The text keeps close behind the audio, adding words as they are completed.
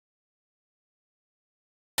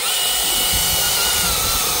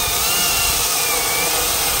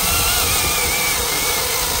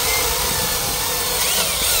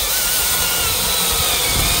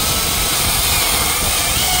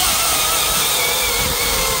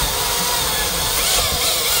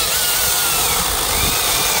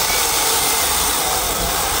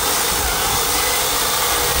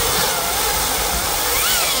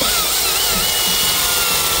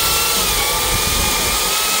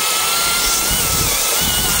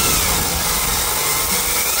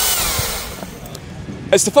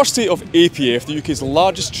It's the first day of APF, the UK's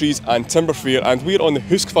largest trees and timber fair, and we're on the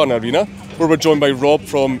Husqvarna Arena, where we're joined by Rob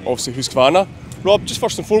from, obviously, Husqvarna. Rob, just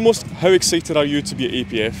first and foremost, how excited are you to be at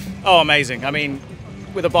APF? Oh, amazing. I mean,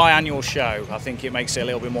 with a biannual show, I think it makes it a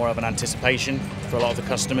little bit more of an anticipation for a lot of the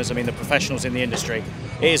customers. I mean, the professionals in the industry,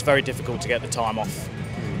 it is very difficult to get the time off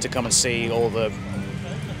to come and see all the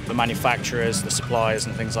manufacturers, the suppliers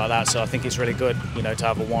and things like that. So I think it's really good, you know, to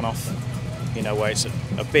have a one-off, you know, where it's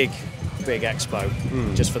a big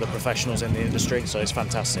expo just for the professionals in the industry. So it's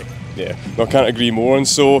fantastic. Yeah, no, I can't agree more. And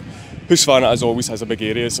so Husqvarna, as always, has a big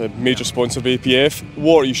area. It's a major sponsor of APF.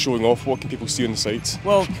 What are you showing off? What can people see on the site?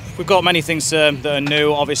 Well, we've got many things that are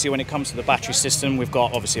new. Obviously, when it comes to the battery system, we've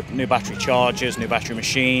got obviously new battery chargers, new battery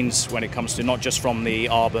machines. When it comes to not just from the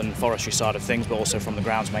arb and forestry side of things, but also from the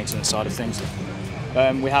grounds maintenance side of things.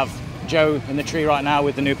 We have Joe in the tree right now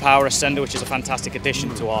with the new power ascender, which is a fantastic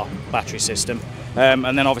addition to our battery system.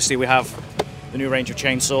 And then obviously we have the new range of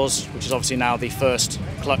chainsaws, which is obviously now the first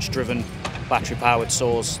clutch-driven battery-powered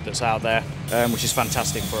saws that's out there, which is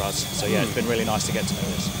fantastic for us. So yeah, it's been really nice to get to know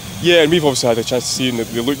this. Yeah, and we've obviously had a chance to see them.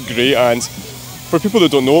 They look great. And for people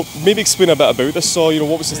that don't know, maybe explain a bit about this saw. You know,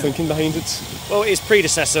 what was the thinking behind it? Well, its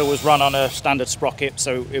predecessor was run on a standard sprocket,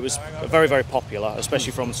 so it was very, very popular,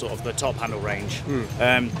 especially from sort of the top handle range.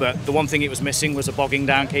 But the one thing it was missing was a bogging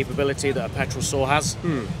down capability that a petrol saw has,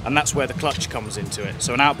 and that's where the clutch comes into it.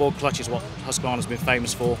 So an outboard clutch is what Husqvarna's been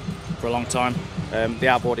famous for a long time. The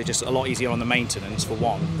outboard is just a lot easier on the maintenance for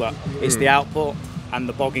one, but it's the output and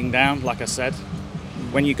the bogging down, like I said.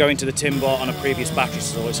 When you go into the timber on a previous battery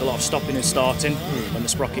saw, it's a lot of stopping and starting when the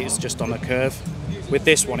sprocket is just on a curve. With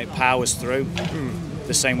this one, it powers through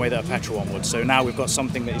the same way that a petrol one would. So now we've got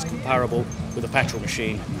something that is comparable with a petrol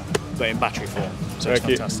machine, but in battery form. So it's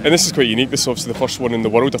fantastic. And this is quite unique. This is obviously the first one in the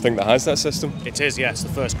world, I think, that has that system. It is, yes, the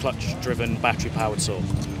first clutch-driven battery-powered saw.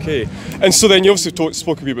 Okay. And so then you obviously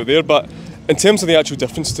spoke a wee bit there, but in terms of the actual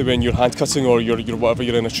difference to when you're hand cutting or you're whatever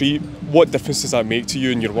you're in a tree, what difference does that make to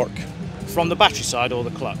you in your work? From the battery side or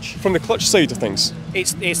the clutch? From the clutch side of things.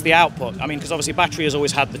 It's the output. I mean, because obviously battery has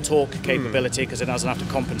always had the torque capability because it doesn't have to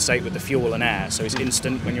compensate with the fuel and air, so it's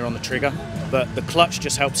instant when you're on the trigger. But the clutch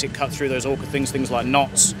just helps it cut through those awkward things like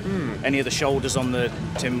knots, any of the shoulders on the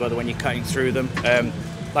timber when you're cutting through them.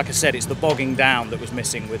 Like I said, it's the bogging down that was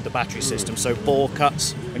missing with the battery system. So bore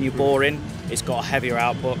cuts, when you bore in, it's got a heavier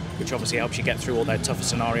output, which obviously helps you get through all their tougher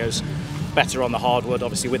scenarios. Better on the hardwood,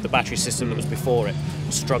 obviously with the battery system that was before it,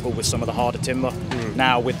 struggled with some of the harder timber.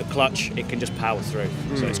 Now with the clutch, it can just power through,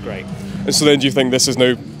 so it's great. And so then do you think this is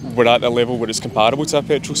now, we're at a level where it's comparable to a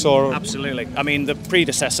petrol saw? Absolutely. I mean, the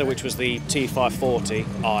predecessor, which was the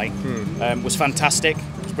T542i, was fantastic.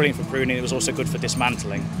 It was brilliant for pruning, it was also good for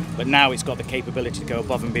dismantling, but now it's got the capability to go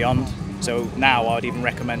above and beyond. So now I'd even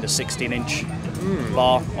recommend a 16-inch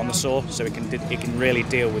bar on the saw, so it can really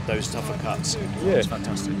deal with those tougher cuts. Yeah, it's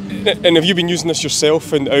fantastic. And have you been using this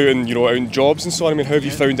yourself and out in jobs and so on? I mean, how have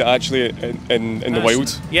you found it actually in the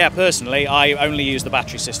wild? Yeah, personally, I only use the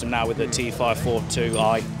battery system now with the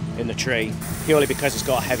T542i in the tree, purely because it's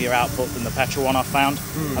got a heavier output than the petrol one I've found.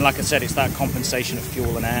 And like I said, it's that compensation of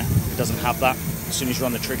fuel and air. It doesn't have that. As soon as you're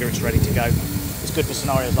on the trigger, it's ready to go. It's good for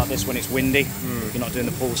scenarios like this when it's windy. You're not doing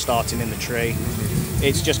the pull starting in the tree.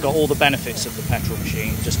 It's just got all the benefits of the petrol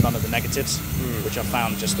machine, just none of the negatives, which I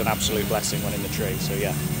found just an absolute blessing when in the tree. So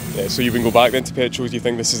yeah. So you can go back then to petrol. Do you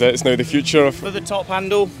think this is it? It's now the future for the top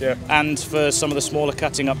handle, and for some of the smaller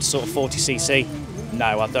cutting up to sort of 40cc.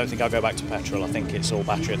 No, I don't think I'll go back to petrol. I think it's all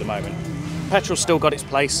battery at the moment. Petrol's still got its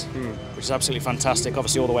place, which is absolutely fantastic.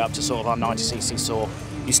 Obviously, all the way up to sort of our 90cc saw,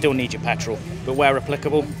 you still need your petrol, but where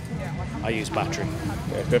applicable, I use battery.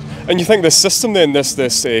 Yeah, good. And you think this system then, this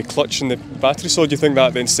clutch and the battery saw, do you think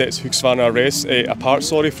that then sets Husqvarna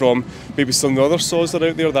apart, from maybe some of the other saws that are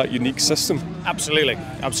out there, that unique system? Absolutely,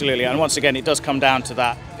 absolutely. And once again, it does come down to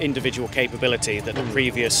that individual capability that the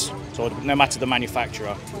previous, no matter the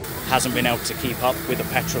manufacturer, hasn't been able to keep up with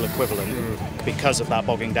the petrol equivalent because of that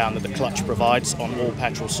bogging down that the clutch provides on all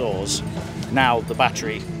petrol saws. Now the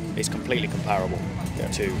battery is completely comparable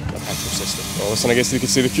to a petrol system. Well, listen, I guess you could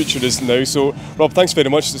say the future is now. So, Rob, thanks very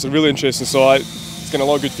much. It's a really interesting saw. It's getting a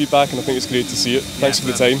lot of good feedback, and I think it's great to see it. Thanks for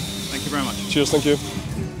the time. Thank you very much. Cheers, thank you.